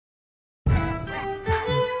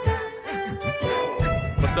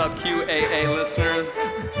What's up, QAA listeners?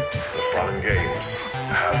 The fun games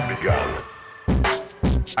have begun.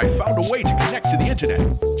 I found a way to connect to the internet.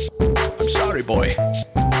 I'm sorry, boy.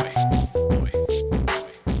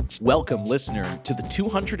 Welcome, listener, to the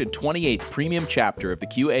 228th premium chapter of the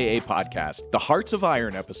QAA podcast, the Hearts of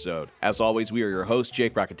Iron episode. As always, we are your hosts,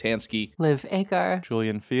 Jake Rakotansky, Liv Agar,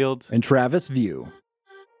 Julian Fields, and Travis View.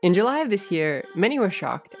 In July of this year, many were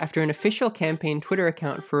shocked after an official campaign Twitter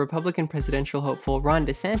account for Republican presidential hopeful Ron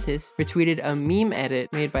DeSantis retweeted a meme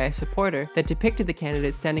edit made by a supporter that depicted the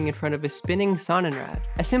candidate standing in front of a spinning Sonnenrad,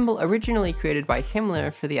 a symbol originally created by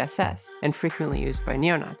Himmler for the SS and frequently used by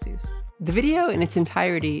neo-Nazis. The video in its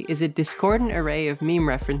entirety is a discordant array of meme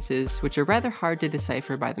references which are rather hard to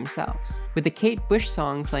decipher by themselves. With the Kate Bush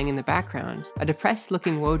song playing in the background, a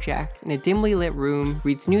depressed-looking Wojak in a dimly lit room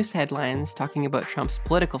reads news headlines talking about Trump's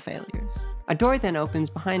political failures. A door then opens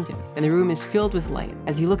behind him, and the room is filled with light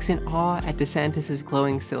as he looks in awe at DeSantis'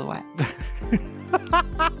 glowing silhouette.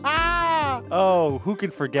 Oh, who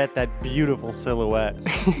can forget that beautiful silhouette?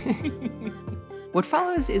 What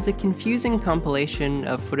follows is a confusing compilation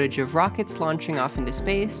of footage of rockets launching off into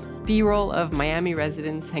space, B-roll of Miami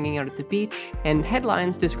residents hanging out at the beach, and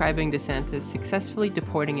headlines describing DeSantis successfully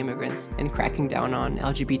deporting immigrants and cracking down on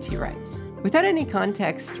LGBT rights. Without any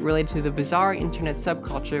context related to the bizarre internet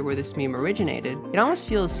subculture where this meme originated, it almost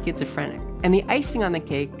feels schizophrenic. And the icing on the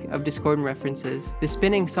cake of discordant references, the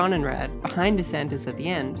spinning Sonnenrad behind DeSantis at the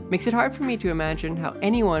end, makes it hard for me to imagine how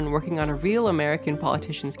anyone working on a real American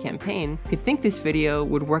politician's campaign could think this video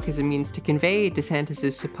would work as a means to convey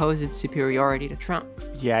DeSantis' supposed superiority to Trump.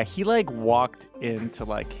 Yeah, he walked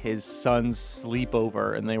into his son's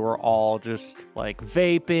sleepover and they were all just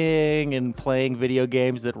vaping and playing video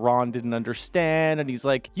games that Ron didn't understand. And he's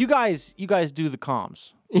like, you guys do the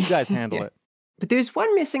comms. You guys handle Yeah. it. But there's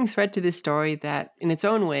one missing thread to this story that, in its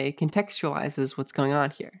own way, contextualizes what's going on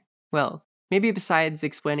here. Well, maybe besides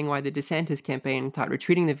explaining why the DeSantis campaign thought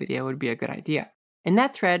retweeting the video would be a good idea. And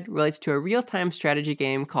that thread relates to a real-time strategy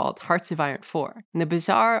game called Hearts of Iron 4, and the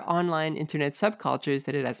bizarre online internet subcultures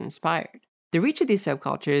that it has inspired. The reach of these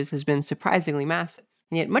subcultures has been surprisingly massive,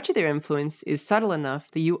 and yet much of their influence is subtle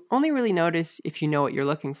enough that you only really notice if you know what you're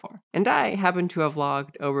looking for. And I happen to have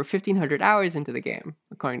logged over 1,500 hours into the game,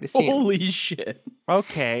 according to Steam. Holy shit.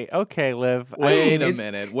 Okay, Liv. Wait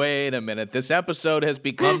a minute. This episode has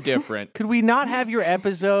become different. Could we not have your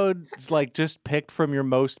episodes just picked from your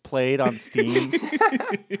most played on Steam?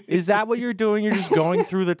 Is that what you're doing? You're just going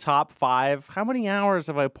through the top 5? How many hours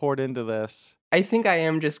have I poured into this? I think I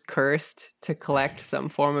am just cursed to collect some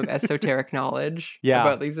form of esoteric knowledge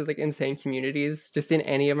about these insane communities just in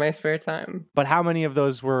any of my spare time. But how many of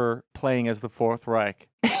those were playing as the Fourth Reich?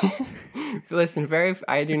 Listen,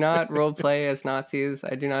 I do not roleplay as Nazis.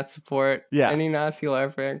 I do not support any Nazi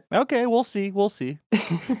LARPing. Okay, we'll see.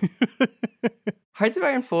 Hearts of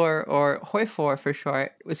Iron 4, or Hoi 4 for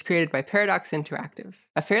short, was created by Paradox Interactive,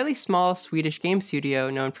 a fairly small Swedish game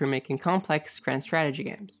studio known for making complex grand strategy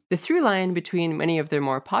games. The through line between many of their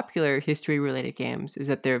more popular history-related games is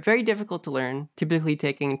that they're very difficult to learn, typically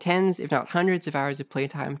taking tens if not hundreds of hours of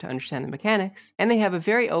playtime to understand the mechanics, and they have a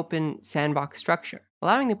very open sandbox structure,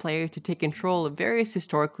 allowing the player to take control of various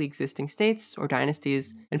historically existing states or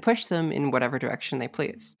dynasties and push them in whatever direction they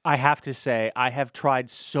please. I have to say, I have tried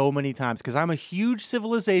so many times because I'm a huge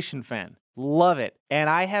Civilization fan. Love it. And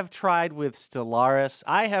I have tried with Stellaris.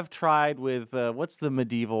 I have tried with, what's the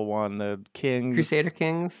medieval one? The Kings?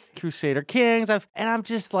 Crusader Kings. I'm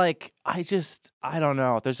just I don't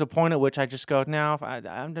know. There's a point at which I just go, no,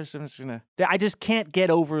 I'm just gonna, I just can't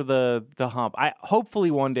get over the hump.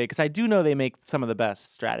 Hopefully one day, because I do know they make some of the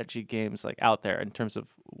best strategy games out there in terms of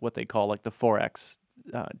what they call the 4X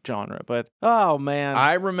genre, but oh man.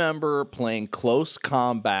 I remember playing Close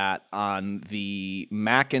Combat on the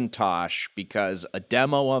Macintosh because a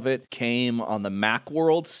demo of it came on the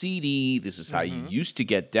Macworld CD. This is how you used to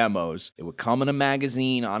get demos. It would come in a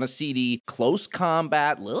magazine on a CD. Close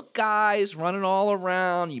Combat, little guys running all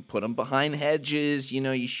around. You put them behind hedges.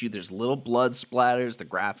 You shoot. There's little blood splatters. The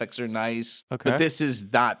graphics are nice. Okay. But this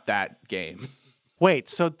is not that game. Wait,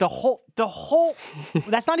 so the whole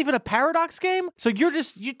that's not even a Paradox game? So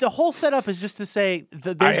the whole setup is just to say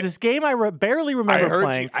there's this game I barely remember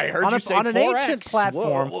playing on an ancient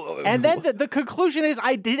platform. Whoa. And then the conclusion is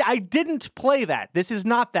I didn't play that. This is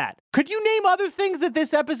not that. Could you name other things that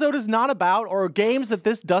this episode is not about or games that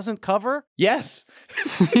this doesn't cover? Yes.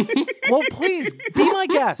 Well, please be my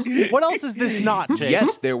guest. What else is this not, Jake?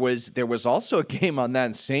 Yes, there was also a game on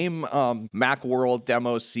that same Macworld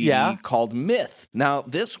demo CD called Myth. Now,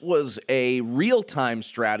 this was a real-time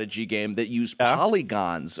strategy game that used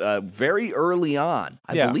polygons very early on.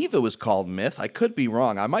 I believe it was called Myth. I could be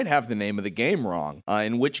wrong. I might have the name of the game wrong,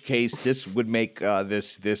 in which case this would make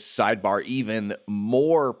this sidebar even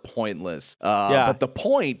more pointless. But the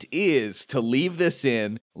point is to leave this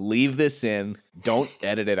in, don't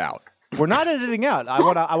edit it out. We're not editing out. I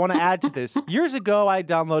want to add to this. Years ago, I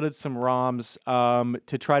downloaded some ROMs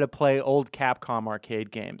to try to play old Capcom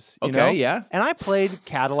arcade games. You know? Yeah. And I played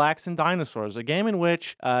Cadillacs and Dinosaurs, a game in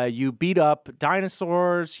which you beat up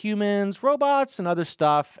dinosaurs, humans, robots, and other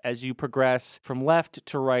stuff as you progress from left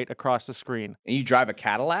to right across the screen. And you drive a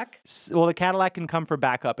Cadillac? Well, the Cadillac can come for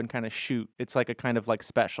backup and kind of shoot. It's like a kind of like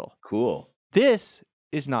special. Cool. This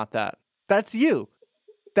is not that. That's you.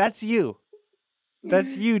 That's you.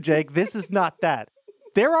 That's you, Jake. This is not that.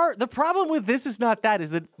 The problem with This Is Not That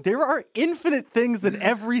is that there are infinite things that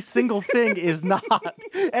every single thing is not.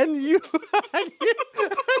 And you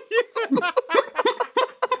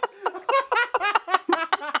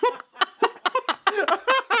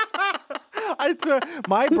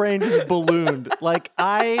my brain just ballooned. Like,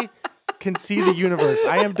 I can see the universe.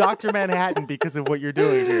 I am Dr. Manhattan because of what you're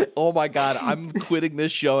doing here. Oh my God, I'm quitting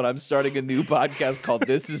this show and I'm starting a new podcast called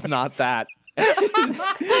This Is Not That.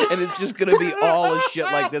 And it's just gonna be all a shit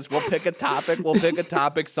like this. We'll pick a topic.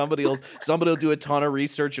 Somebody will do a ton of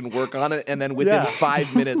research and work on it, and then within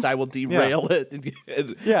 5 minutes, I will derail it.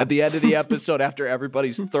 At the end of the episode, after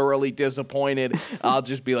everybody's thoroughly disappointed, I'll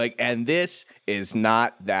just be like, "And this is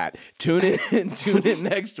not that." Tune in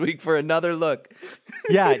next week for another look.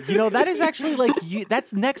 Yeah, that is actually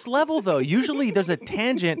that's next level though. Usually there's a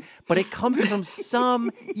tangent, but it comes from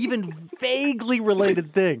some even vaguely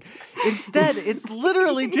related thing. Instead, it's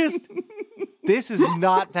literally just, this is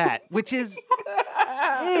not that, which is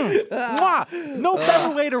no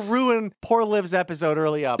better way to ruin Poor Liv's episode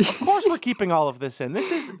early up. Of course we're keeping all of this in.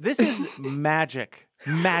 This is magic.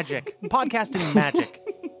 Podcasting magic.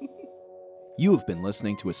 You have been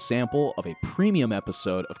listening to a sample of a premium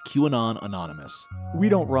episode of QAnon Anonymous. We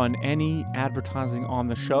don't run any advertising on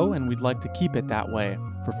the show, and we'd like to keep it that way.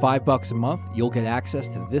 For $5 a month, you'll get access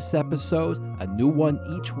to this episode, a new one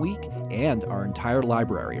each week, and our entire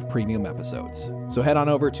library of premium episodes. So head on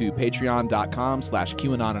over to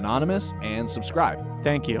patreon.com/QAnon Anonymous and subscribe.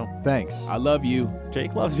 Thank you. Thanks. I love you.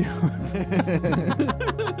 Jake loves you.